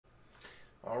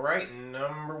Alright,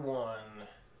 number one.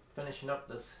 Finishing up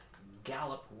this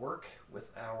gallop work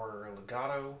with our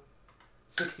legato,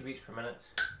 60 beats per minute.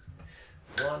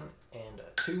 1 and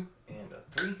a 2 and a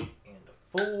 3 and a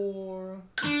 4.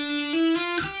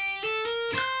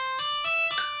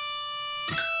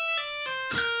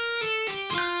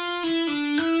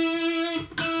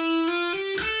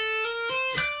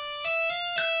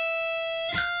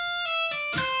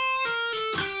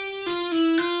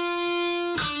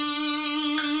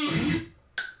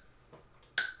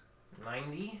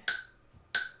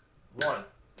 One,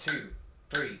 two,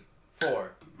 three,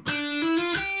 four.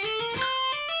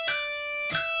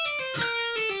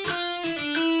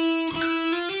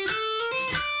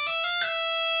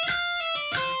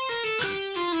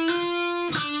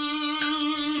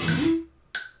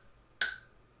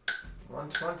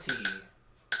 $120.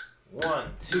 1,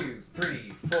 2,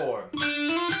 3, 4.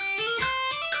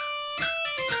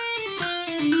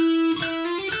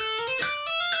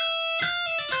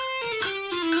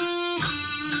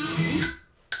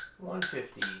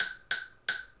 $150.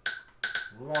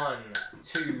 1,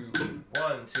 2,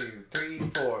 1, 2, 3,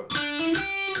 4.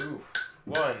 Oof.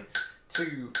 1,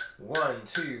 2, 1,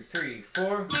 2, 3,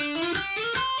 4.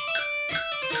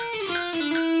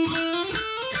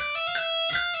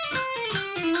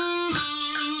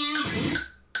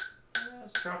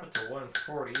 Let's drop it to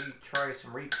 140. Try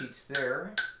some repeats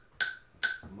there.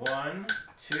 1,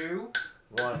 2,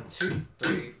 1, 2,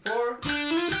 3, 4.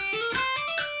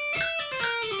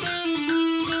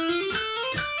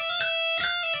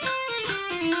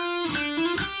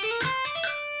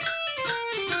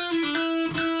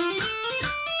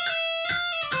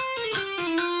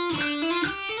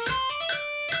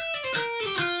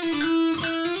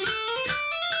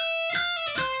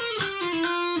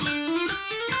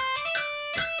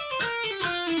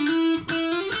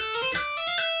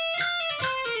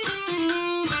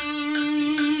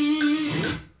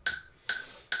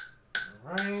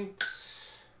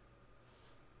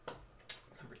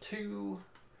 Number 2,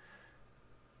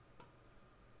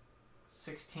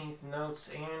 16th notes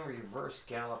and reverse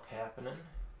gallop happening.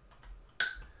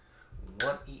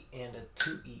 1E and a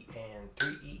 2E and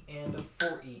 3E and a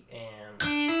 4E and.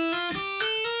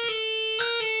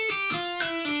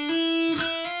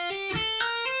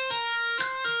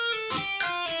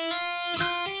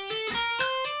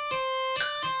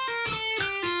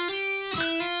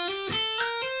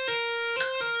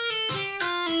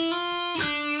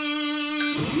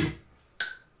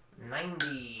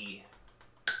 $90.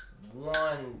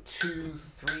 1, 2,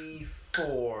 3,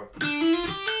 4.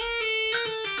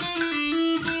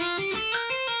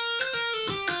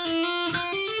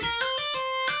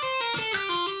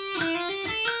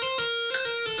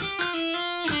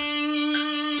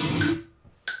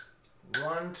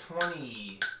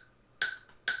 $120.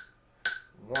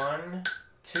 1,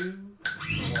 2,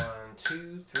 1,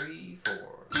 2, 3, 4.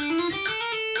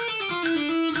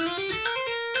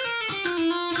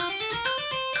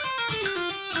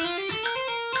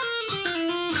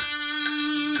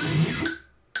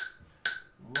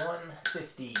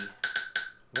 $150.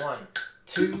 1,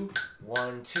 2,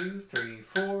 1, 2, 3,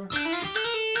 4.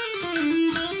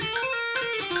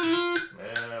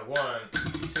 1,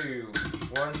 2,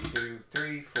 1, 2,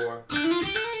 3, 4.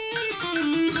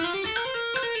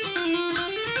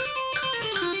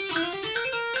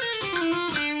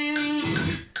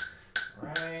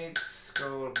 Right,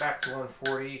 go back to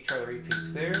 140. Try the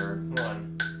repeats there.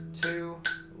 1, 2,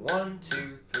 1,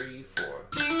 2, 3, 4.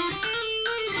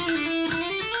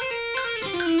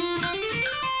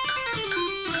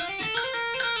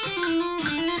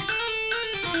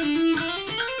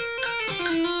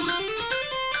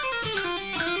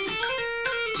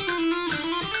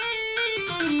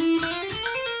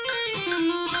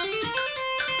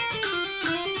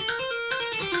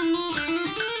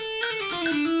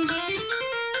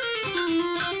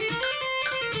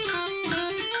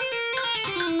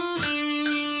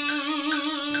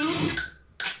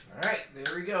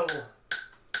 There we go.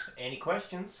 Any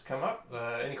questions come up?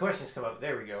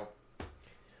 There we go.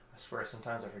 I swear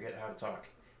sometimes I forget how to talk.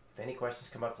 If any questions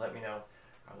come up, let me know.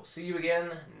 I will see you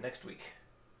again next week.